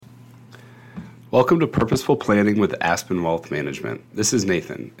Welcome to Purposeful Planning with Aspen Wealth Management. This is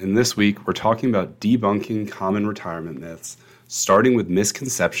Nathan, and this week we're talking about debunking common retirement myths, starting with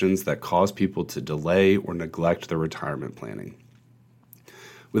misconceptions that cause people to delay or neglect their retirement planning.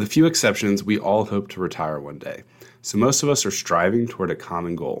 With a few exceptions, we all hope to retire one day, so most of us are striving toward a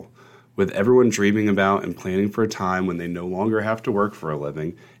common goal. With everyone dreaming about and planning for a time when they no longer have to work for a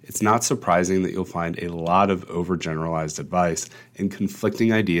living, it's not surprising that you'll find a lot of overgeneralized advice and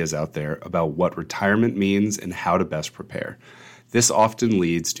conflicting ideas out there about what retirement means and how to best prepare. This often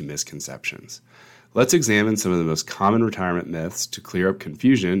leads to misconceptions. Let's examine some of the most common retirement myths to clear up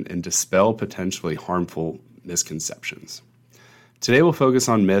confusion and dispel potentially harmful misconceptions. Today we'll focus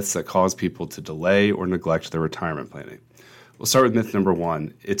on myths that cause people to delay or neglect their retirement planning. We'll start with myth number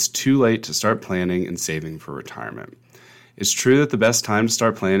 1. It's too late to start planning and saving for retirement. It's true that the best time to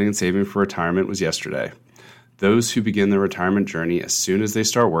start planning and saving for retirement was yesterday. Those who begin their retirement journey as soon as they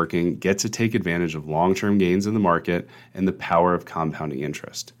start working get to take advantage of long-term gains in the market and the power of compounding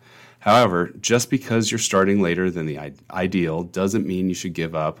interest. However, just because you're starting later than the ideal doesn't mean you should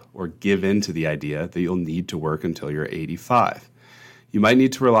give up or give in to the idea that you'll need to work until you're 85. You might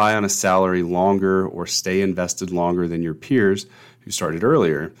need to rely on a salary longer or stay invested longer than your peers who started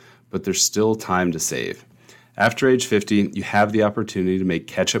earlier, but there's still time to save. After age 50, you have the opportunity to make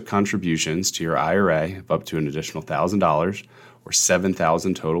catch-up contributions to your IRA of up to an additional $1,000 or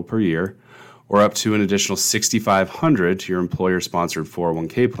 $7,000 total per year, or up to an additional $6,500 to your employer-sponsored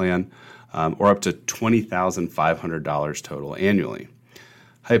 401k plan, or up to $20,500 total annually.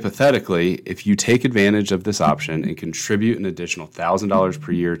 Hypothetically, if you take advantage of this option and contribute an additional $1,000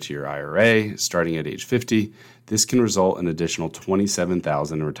 per year to your IRA starting at age 50, this can result in an additional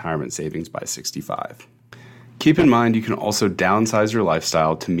 $27,000 in retirement savings by 65. Keep in mind you can also downsize your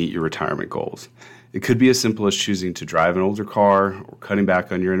lifestyle to meet your retirement goals. It could be as simple as choosing to drive an older car or cutting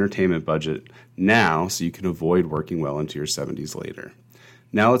back on your entertainment budget now so you can avoid working well into your 70s later.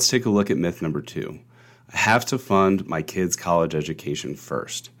 Now let's take a look at myth number 2. I have to fund my kids' college education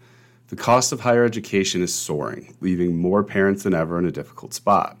first. The cost of higher education is soaring, leaving more parents than ever in a difficult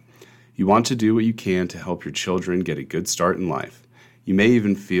spot. You want to do what you can to help your children get a good start in life. You may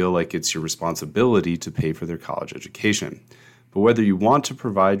even feel like it's your responsibility to pay for their college education. But whether you want to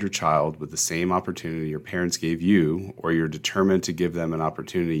provide your child with the same opportunity your parents gave you, or you're determined to give them an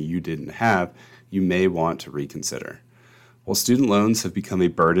opportunity you didn't have, you may want to reconsider. While student loans have become a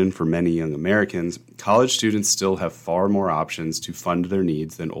burden for many young Americans, college students still have far more options to fund their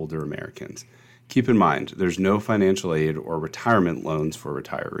needs than older Americans. Keep in mind, there's no financial aid or retirement loans for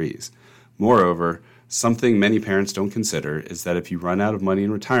retirees. Moreover, something many parents don't consider is that if you run out of money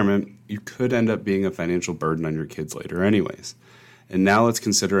in retirement, you could end up being a financial burden on your kids later anyways. And now let's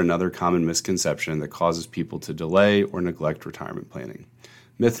consider another common misconception that causes people to delay or neglect retirement planning.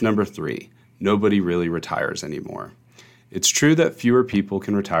 Myth number 3, nobody really retires anymore. It's true that fewer people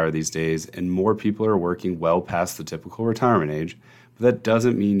can retire these days and more people are working well past the typical retirement age, but that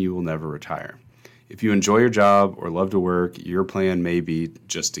doesn't mean you will never retire. If you enjoy your job or love to work, your plan may be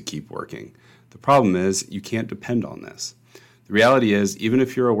just to keep working. The problem is you can't depend on this. The reality is, even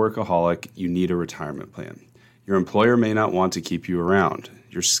if you're a workaholic, you need a retirement plan. Your employer may not want to keep you around.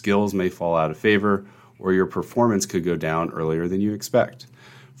 Your skills may fall out of favor, or your performance could go down earlier than you expect.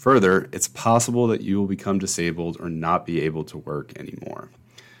 Further, it's possible that you will become disabled or not be able to work anymore.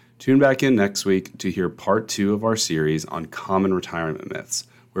 Tune back in next week to hear part 2 of our series on common retirement myths,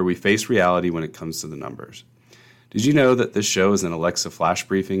 where we face reality when it comes to the numbers. Did you know that this show is an Alexa flash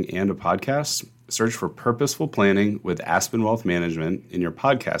briefing and a podcast? Search for Purposeful Planning with Aspen Wealth Management in your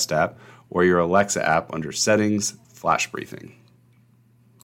podcast app or your Alexa app under Settings, Flash Briefing.